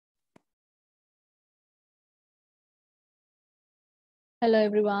Hello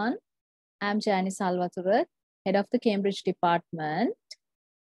everyone, I'm Janice Salvatore, head of the Cambridge department,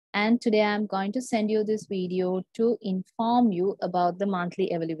 and today I'm going to send you this video to inform you about the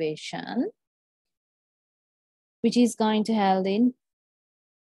monthly evaluation, which is going to held in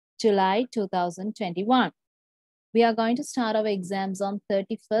July 2021. We are going to start our exams on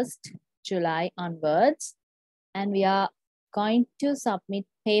 31st July onwards, and we are going to submit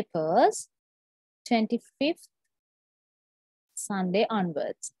papers 25th Sunday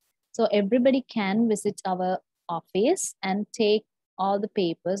onwards. So everybody can visit our office and take all the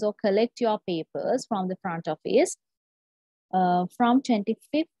papers or collect your papers from the front office from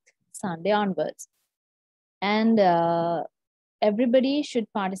 25th Sunday onwards. And everybody should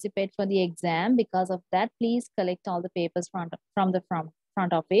participate for the exam. Because of that, please collect all the papers from the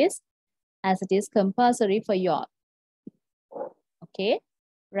front office, as it is compulsory for you all. Okay,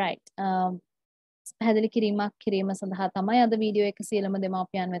 right. පැහැදිලි කිරීම සඳහා තමයි අද video එක සියලුම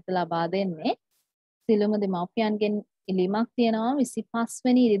දෙමාපියන් වෙත ලබා දෙන්නේ. සියලුම දෙමාපියන්ගෙන් ඉල්ලීමක් තියෙනවා 25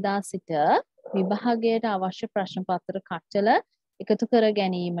 වෙනි ඉරිදා සිට විභාගයට අවශ්‍ය ප්‍රශ්න පත්‍ර කට්ටල එකතු කර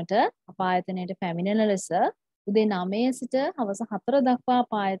ගැනීමට අප ආයතනයට පැමිණෙන ලෙස උදේ 9 සිට හවස 4 දක්වා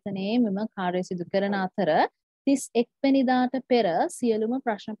අප ආයතනයේ මෙම කාර්ය සිදු කරන අතර 31 වෙනිදාට පෙර සියලුම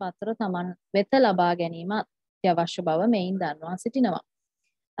ප්‍රශ්න පත්‍ර තමන් වෙත ලබා ගැනීමත් අවශ්‍ය බව මෙයින් දන්වා සිටිනවා.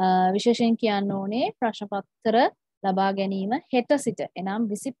 විශේෂයෙන් කියන්න ඕනේ ප්‍රශ්න පත්‍ර ලබා ගැනීම හෙට සිට එනම්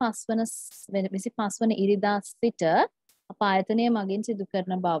 25 වන ඉරිදා සිට අප ආයතනය මගින් සිදු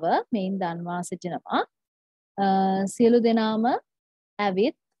කරන බව මෙයින් දන්වා සිටිනවා. සියලු දෙනාම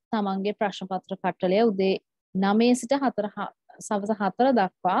ඇවිත් තමන්ගේ ප්‍රශ්න පත්‍ර කට්ටලය උදේ 9 සිට සවස 4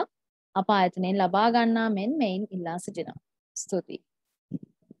 දක්වා අප ආයතනයෙන් ලබා ගන්නා මෙන් මෙයින් ඉල්ලා සිටිනවා. ස්තුතියි.